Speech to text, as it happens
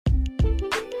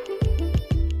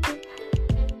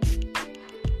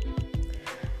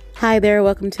Hi there,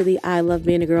 welcome to the I Love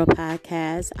Being a Girl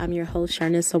podcast. I'm your host,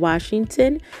 Sharnissa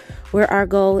Washington, where our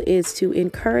goal is to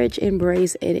encourage,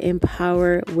 embrace, and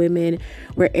empower women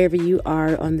wherever you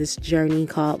are on this journey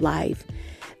called life.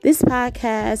 This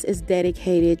podcast is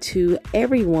dedicated to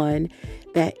everyone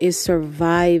that is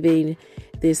surviving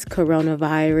this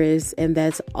coronavirus, and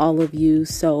that's all of you.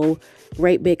 So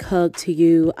great big hug to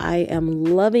you. I am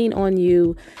loving on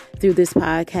you through this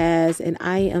podcast, and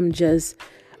I am just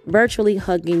virtually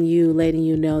hugging you, letting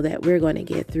you know that we're going to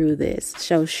get through this.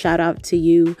 So shout out to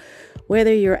you,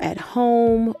 whether you're at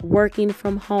home, working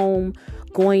from home,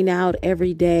 going out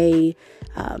every day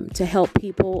to help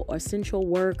people, or essential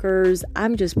workers.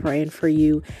 I'm just praying for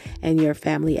you and your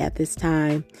family at this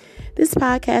time. This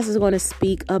podcast is going to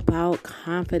speak about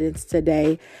confidence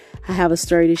today. I have a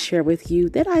story to share with you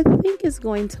that I think is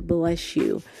going to bless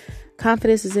you.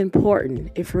 Confidence is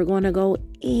important. If we're going to go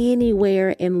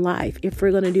anywhere in life, if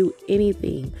we're going to do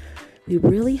anything, we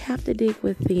really have to dig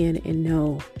within and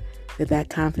know that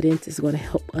confidence is going to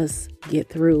help us get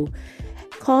through.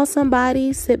 Call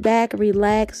somebody, sit back,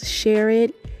 relax, share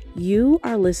it. You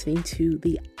are listening to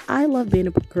the I Love Being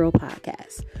a Girl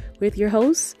podcast with your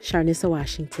host, Sharnissa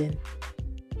Washington.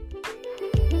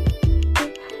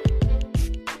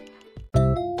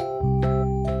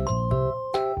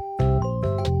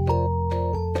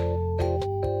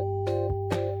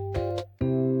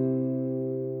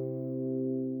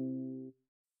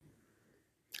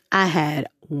 I had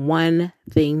one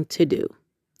thing to do.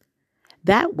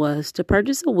 That was to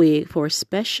purchase a wig for a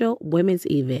special women's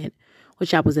event,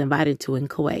 which I was invited to in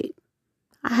Kuwait.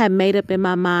 I had made up in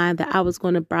my mind that I was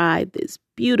going to buy this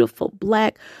beautiful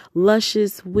black,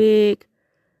 luscious wig,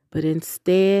 but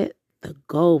instead, the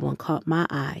gold one caught my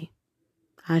eye.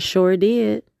 I sure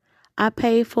did. I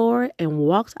paid for it and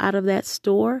walked out of that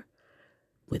store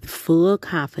with full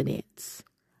confidence.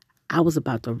 I was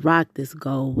about to rock this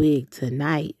gold wig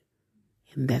tonight.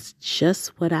 And that's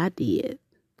just what I did,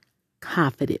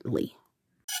 confidently.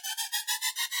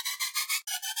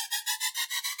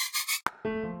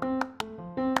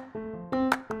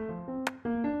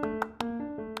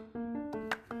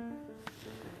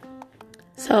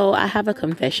 So I have a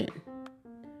confession.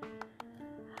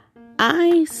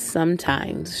 I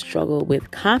sometimes struggle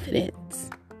with confidence.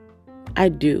 I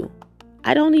do.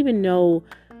 I don't even know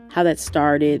how that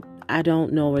started. I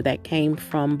don't know where that came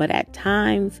from. But at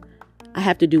times, I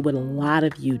have to do what a lot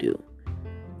of you do.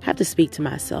 I have to speak to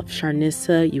myself.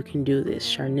 Sharnissa, you can do this.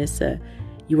 Sharnissa,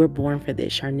 you were born for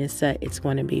this. Sharnissa, it's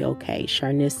going to be okay.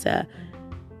 Sharnissa,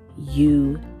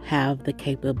 you have the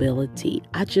capability.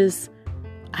 I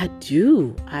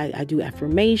do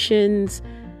affirmations.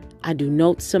 I do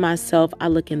notes to myself. I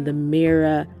look in the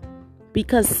mirror,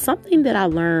 because something that I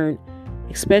learned,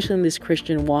 especially in this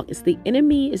Christian walk, is the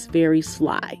enemy is very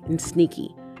sly and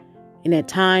sneaky. And at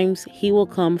times, he will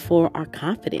come for our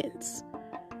confidence.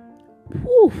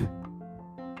 Whew.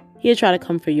 He'll try to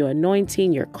come for your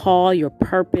anointing, your call, your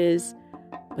purpose.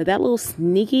 But that little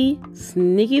sneaky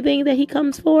thing that he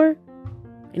comes for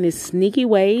in his sneaky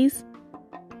ways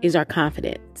is our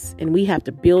confidence. And we have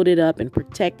to build it up and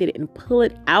protect it and pull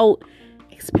it out,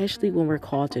 especially when we're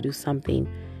called to do something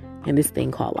in this thing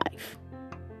called life.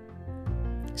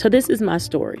 So this is my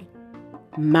story,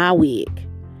 my wig.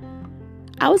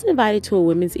 I was invited to a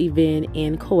women's event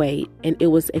in Kuwait, and it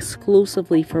was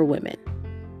exclusively for women.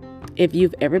 If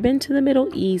you've ever been to the Middle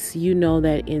East, you know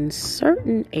that in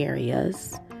certain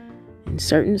areas, in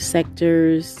certain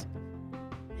sectors,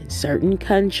 in certain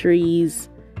countries,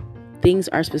 things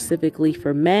are specifically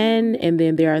for men, and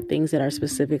then there are things that are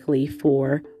specifically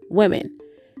for women.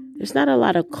 There's not a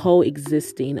lot of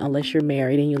coexisting unless you're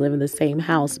married and you live in the same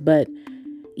house, but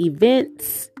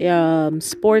events,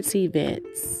 sports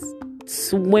events,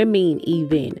 swimming,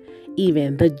 even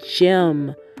the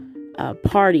gym,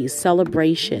 parties,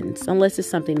 celebrations, unless it's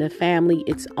something the family,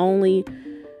 it's only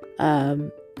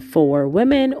for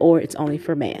women or it's only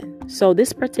for men. So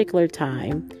this particular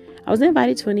time, I was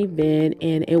invited to an event,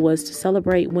 and it was to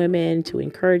celebrate women, to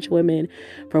encourage women,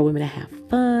 for women to have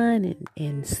fun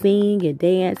and sing and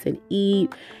dance and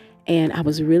eat. And I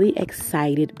was really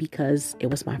excited because it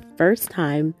was my first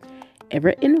time ever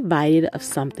invited of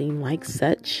something like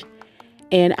such.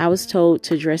 And I was told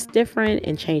to dress different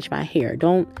and change my hair.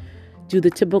 Don't do the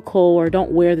typical, or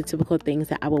don't wear the typical things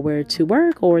that I will wear to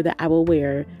work or that I will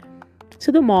wear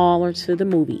to the mall or to the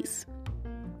movies.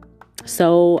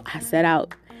 So I set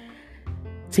out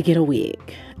to get a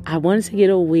wig. I wanted to get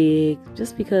a wig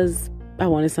just because I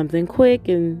wanted something quick.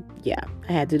 And yeah,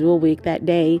 I had to do a wig that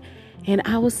day. And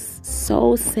I was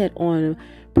so set on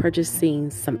purchasing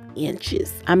some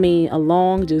inches. I mean, a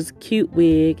long, just cute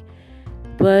wig.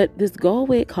 But this gold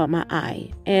wig caught my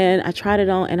eye, and I tried it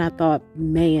on, and I thought,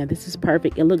 man, this is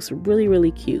perfect. It looks really,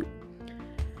 really cute.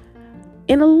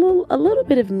 And a little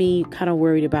bit of me kind of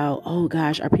worried about, oh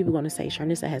gosh, are people going to say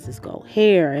Sharnissa has this gold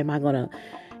hair? Am I gonna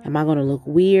look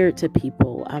weird to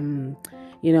people?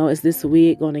 Is this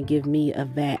wig going to give me a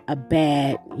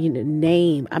bad,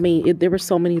 name? I mean, there were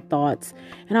so many thoughts,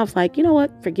 and I was like, you know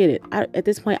what? Forget it. At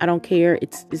this point, I don't care.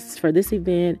 It's for this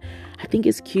event. I think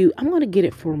it's cute. I'm going to get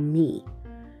it for me.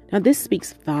 Now, this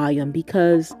speaks volume,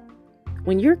 because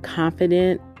when you're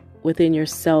confident within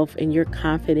yourself and you're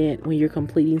confident when you're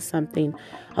completing something,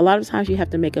 a lot of times you have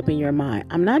to make up in your mind,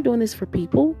 I'm not doing this for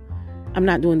people. I'm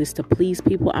not doing this to please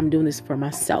people. I'm doing this for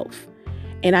myself.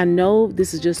 And I know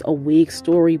this is just a wig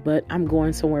story, but I'm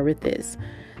going somewhere with this.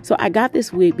 So I got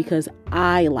this wig because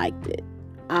I liked it.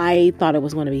 I thought it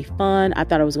was going to be fun. I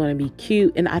thought it was going to be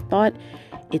cute. And I thought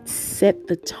it set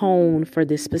the tone for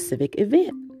this specific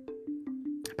event.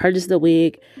 Purchased the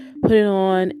wig, put it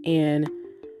on, and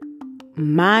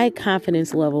my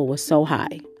confidence level was so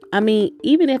high. I mean,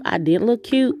 even if I didn't look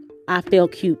cute, I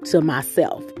felt cute to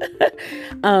myself.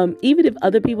 Even if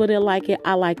other people didn't like it,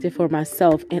 I liked it for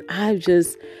myself. And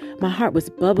my heart was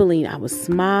bubbling. I was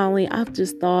smiling. I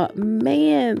just thought,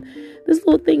 man, this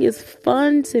little thing is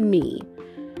fun to me.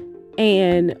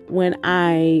 And when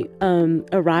I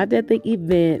arrived at the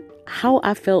event, how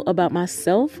I felt about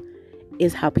myself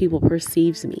is how people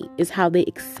perceives me. It's how they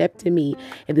accepted me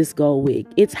in this gold wig.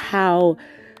 It's how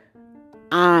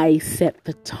I set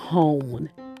the tone.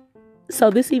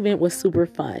 So this event was super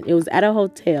fun. It was at a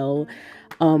hotel,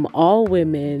 all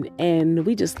women, and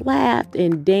we just laughed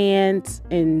and danced,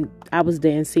 and I was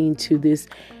dancing to this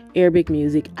Arabic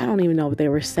music. I don't even know what they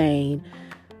were saying.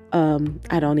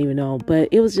 I don't even know, but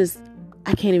it was just,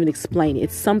 I can't even explain it.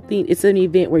 It's an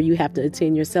event where you have to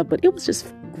attend yourself, but it was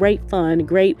just great fun,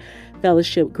 great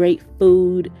fellowship, great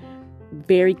food,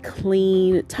 very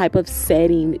clean type of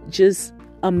setting, just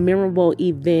a memorable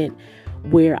event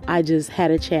where I just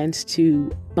had a chance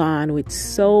to bond with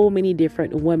so many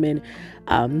different women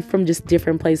from just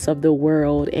different places of the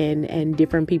world and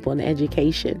different people in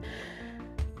education.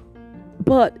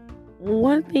 But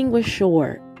one thing was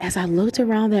sure, as I looked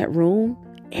around that room,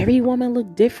 every woman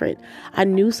looked different. I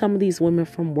knew some of these women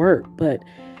from work, but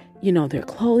their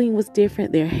clothing was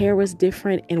different, their hair was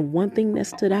different, and one thing that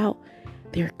stood out,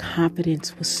 their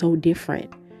confidence was so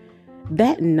different.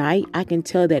 That night, I can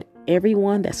tell that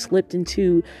everyone that slipped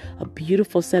into a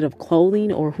beautiful set of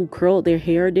clothing or who curled their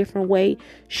hair a different way,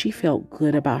 she felt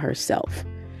good about herself.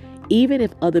 Even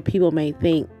if other people may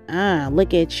think,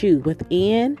 look at you,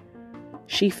 within,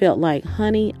 she felt like,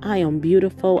 honey, I am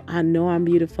beautiful. I know I'm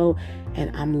beautiful,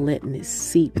 and I'm letting it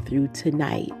seep through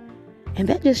tonight. And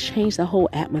that just changed the whole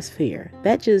atmosphere.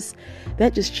 That just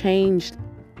changed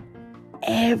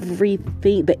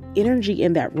everything, the energy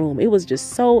in that room. It was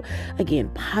just so, again,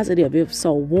 positive. It was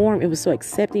so warm. It was so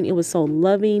accepting. It was so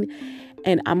loving.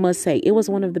 And I must say, it was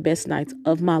one of the best nights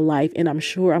of my life. And I'm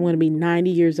sure I'm going to be 90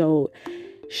 years old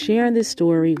sharing this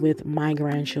story with my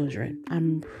grandchildren.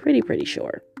 I'm pretty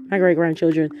sure. My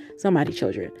great-grandchildren, somebody's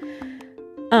children.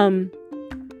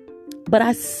 But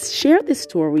I shared this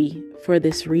story for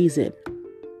this reason.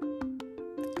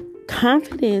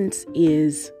 Confidence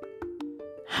is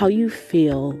how you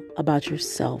feel about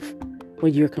yourself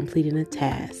when you're completing a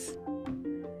task.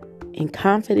 And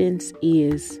confidence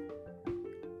is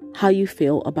how you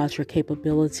feel about your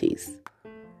capabilities.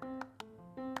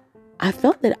 I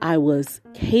felt that I was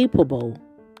capable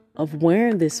of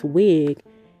wearing this wig,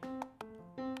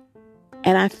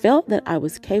 and I felt that I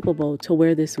was capable to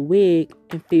wear this wig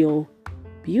and feel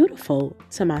beautiful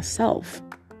to myself.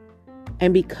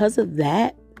 And because of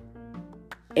that,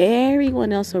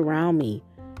 everyone else around me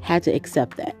had to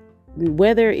accept that.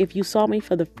 Whether if you saw me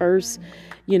for the first,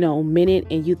 minute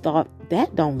and you thought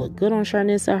that don't look good on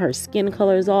Sharnissa, her skin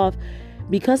color is off,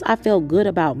 because I felt good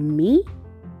about me.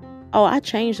 Oh, I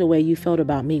changed the way you felt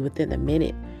about me within a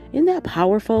minute. Isn't that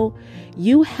powerful?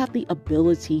 You have the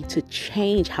ability to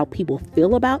change how people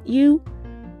feel about you.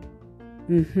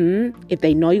 If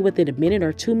they know you within a minute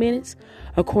or 2 minutes,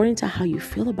 according to how you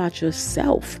feel about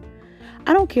yourself.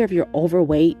 I don't care if you're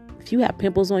overweight, if you have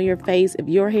pimples on your face, if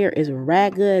your hair is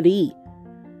raggedy,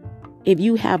 if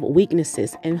you have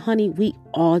weaknesses, and honey, we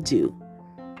all do.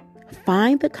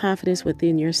 Find the confidence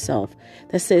within yourself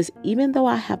that says, even though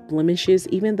I have blemishes,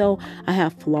 even though I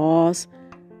have flaws,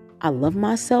 I love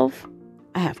myself.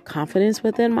 I have confidence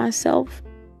within myself.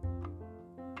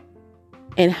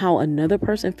 And how another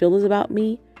person feels about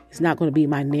me is not going to be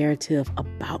my narrative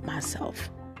about myself.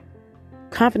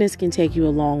 Confidence can take you a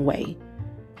long way.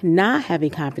 Not having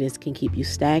confidence can keep you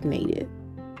stagnated.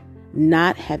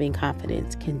 Not having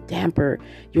confidence can damper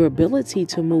your ability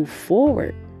to move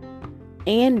forward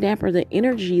and damper the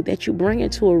energy that you bring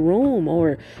into a room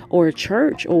or a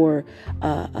church or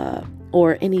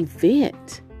an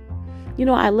event.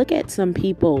 I look at some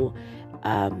people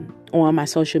on my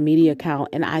social media account,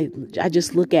 and I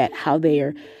just look at how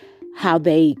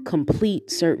they complete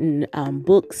certain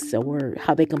books, or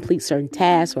how they complete certain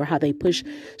tasks, or how they push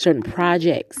certain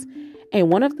projects. And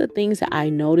one of the things that I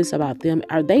notice about them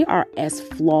they are as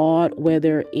flawed,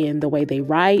 whether in the way they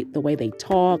write, the way they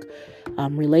talk,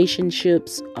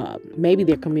 relationships, maybe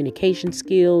their communication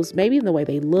skills, maybe in the way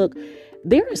they look.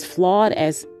 They're as flawed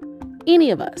as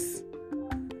any of us.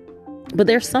 But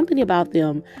there's something about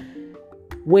them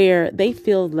where they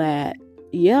feel that,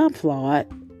 yeah, I'm flawed,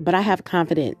 but I have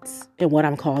confidence in what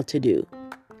I'm called to do.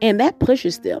 And that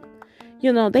pushes them.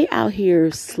 They out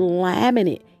here slamming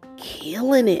it,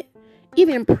 killing it,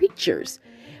 even preachers,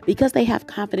 because they have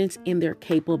confidence in their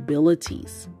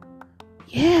capabilities.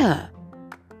 Yeah.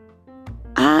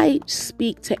 I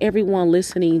speak to everyone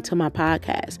listening to my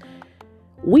podcast.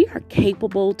 We are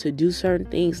capable to do certain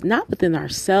things, not within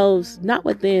ourselves, not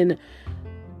within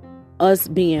us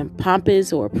being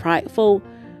pompous or prideful,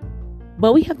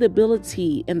 but we have the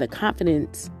ability and the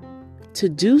confidence to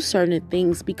do certain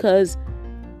things because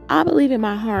I believe in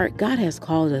my heart God has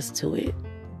called us to it.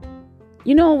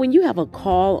 When you have a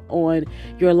call on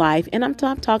your life, and I'm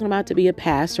talking about to be a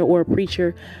pastor or a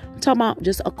preacher, I'm talking about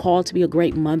just a call to be a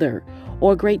great mother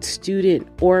or a great student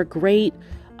or a great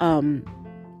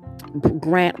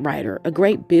grant writer, a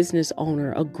great business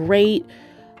owner, a great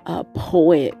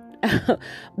poet,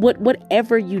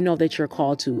 whatever that you're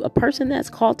called to, a person that's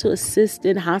called to assist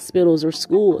in hospitals or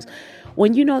schools.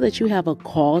 When you know that you have a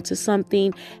call to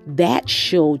something, that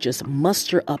should just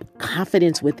muster up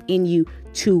confidence within you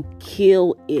to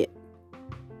kill it.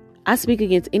 I speak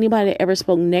against anybody that ever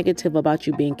spoke negative about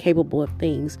you being capable of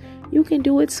things. You can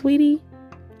do it, sweetie.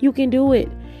 You can do it.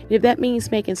 If that means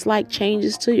making slight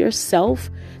changes to yourself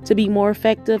to be more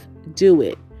effective, do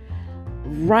it.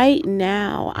 Right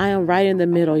now, I am right in the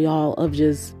middle, y'all, of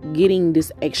just getting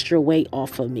this extra weight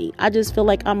off of me. I just feel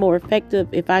like I'm more effective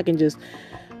if I can just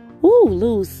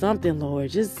lose something,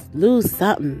 Lord. Just lose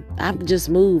something. I can just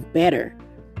move better.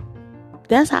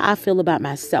 That's how I feel about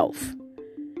myself.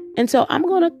 And so I'm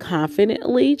going to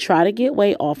confidently try to get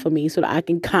weight off of me so that I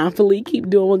can confidently keep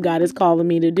doing what God is calling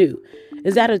me to do.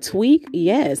 Is that a tweak?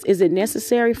 Yes. Is it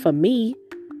necessary for me?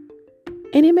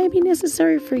 And it may be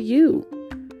necessary for you.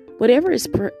 Whatever is,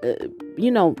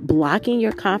 blocking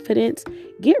your confidence,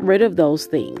 get rid of those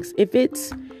things. If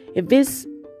it's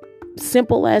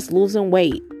simple as losing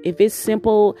weight, if it's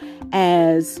simple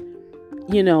as,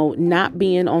 not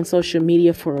being on social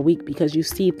media for a week because you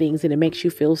see things and it makes you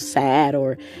feel sad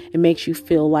or it makes you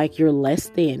feel like you're less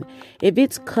than. If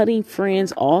it's cutting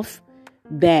friends off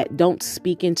that don't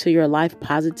speak into your life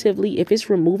positively, if it's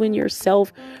removing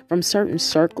yourself from certain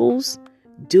circles,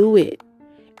 do it.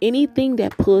 Anything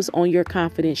that pulls on your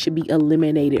confidence should be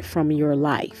eliminated from your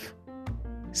life.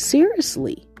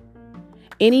 Seriously.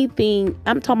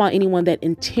 I'm talking about anyone that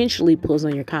intentionally pulls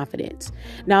on your confidence.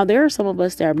 Now, there are some of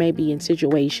us that may be in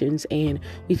situations and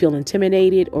we feel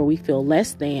intimidated or we feel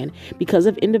less than because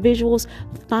of individuals.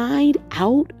 Find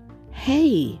out,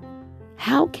 hey,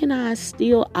 how can I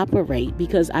still operate?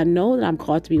 Because I know that I'm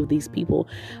called to be with these people,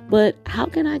 but how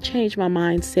can I change my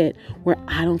mindset where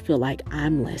I don't feel like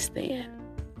I'm less than?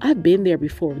 I've been there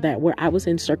before, that where I was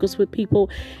in circles with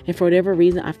people and for whatever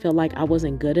reason, I felt like I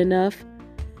wasn't good enough.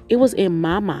 It was in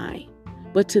my mind,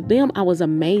 but to them, I was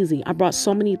amazing. I brought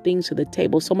so many things to the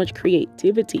table, so much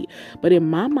creativity, but in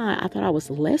my mind, I thought I was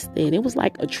less than. It was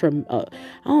like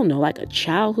like a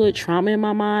childhood trauma in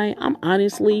my mind.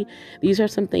 These are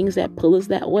some things that pull us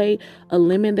that way.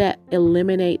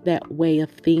 Eliminate that way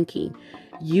of thinking.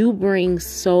 You bring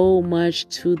so much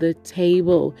to the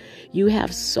table. You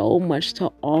have so much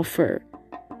to offer.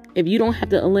 If you don't have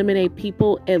to eliminate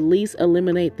people, at least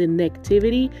eliminate the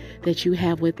negativity that you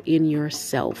have within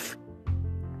yourself.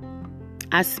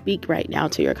 I speak right now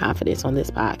to your confidence on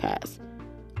this podcast.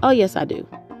 Oh, yes, I do.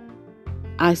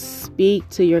 I speak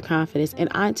to your confidence and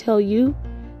I tell you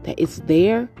that it's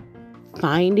there.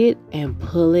 Find it and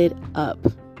pull it up.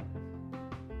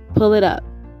 Pull it up.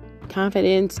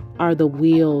 Confidence are the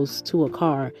wheels to a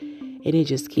car and it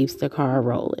just keeps the car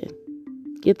rolling.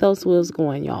 Get those wheels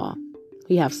going, y'all.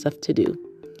 We have stuff to do.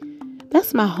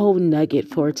 That's my whole nugget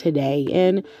for today.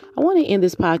 And I want to end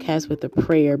this podcast with a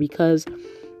prayer because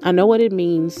I know what it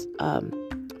means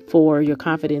for your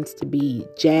confidence to be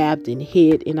jabbed and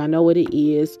hit. And I know what it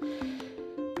is.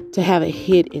 to have a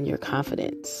hit in your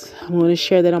confidence. I'm going to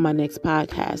share that on my next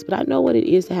podcast, but I know what it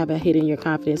is to have a hit in your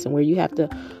confidence, and where you have to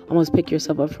almost pick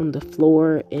yourself up from the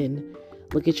floor and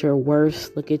look at your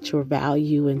worth, look at your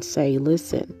value, and say,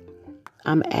 listen,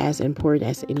 I'm as important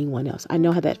as anyone else. I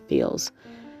know how that feels.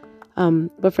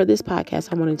 But for this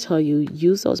podcast, I want to tell you,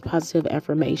 use those positive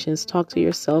affirmations, talk to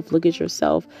yourself, look at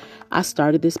yourself. I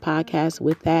started this podcast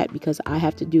with that because I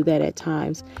have to do that at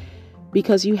times,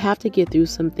 because you have to get through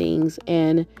some things,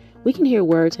 and we can hear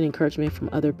words and encouragement from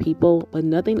other people, but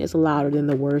nothing is louder than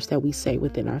the words that we say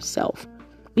within ourselves.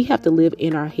 We have to live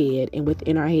in our head and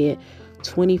within our head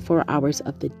 24 hours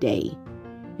of the day.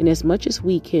 And as much as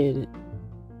we can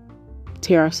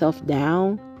tear ourselves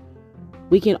down,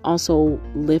 we can also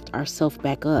lift ourselves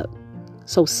back up.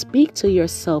 So speak to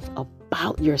yourself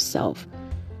about yourself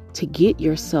to get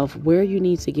yourself where you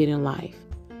need to get in life,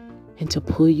 and to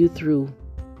pull you through,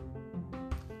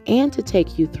 and to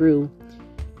take you through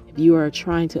if you are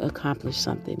trying to accomplish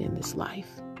something in this life.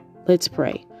 Let's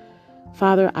pray.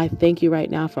 Father, I thank you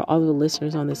right now for all of the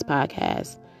listeners on this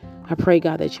podcast. I pray,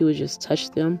 God, that you would just touch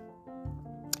them,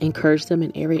 encourage them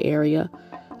in every area.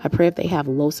 I pray if they have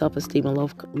low self-esteem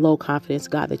and low confidence,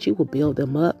 God, that you will build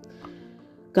them up.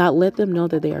 God, let them know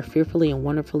that they are fearfully and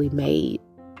wonderfully made.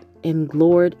 And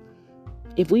Lord,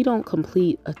 if we don't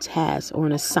complete a task or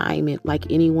an assignment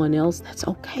like anyone else, that's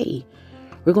okay.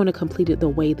 We're going to complete it the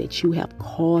way that you have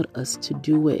called us to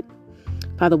do it.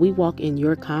 Father, we walk in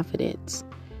your confidence,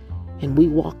 and we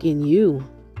walk in you.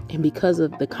 And because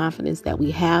of the confidence that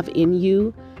we have in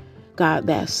you, God,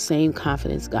 that same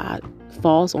confidence, God,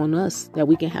 falls on us, that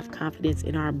we can have confidence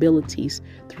in our abilities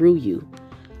through you.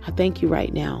 I thank you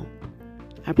right now.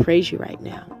 I praise you right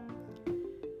now.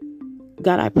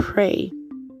 God, I pray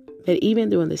that even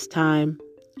during this time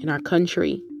in our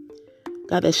country,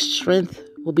 God, that strength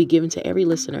will be given to every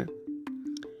listener.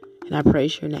 And I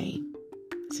praise your name.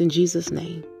 It's in Jesus'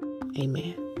 name.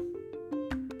 Amen.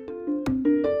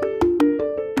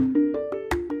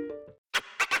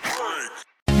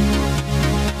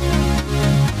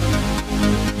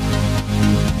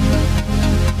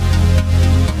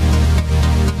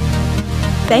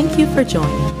 Thank you for joining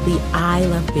the I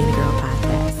Love Being a Girl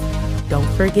podcast. Don't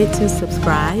forget to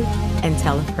subscribe and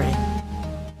tell a friend.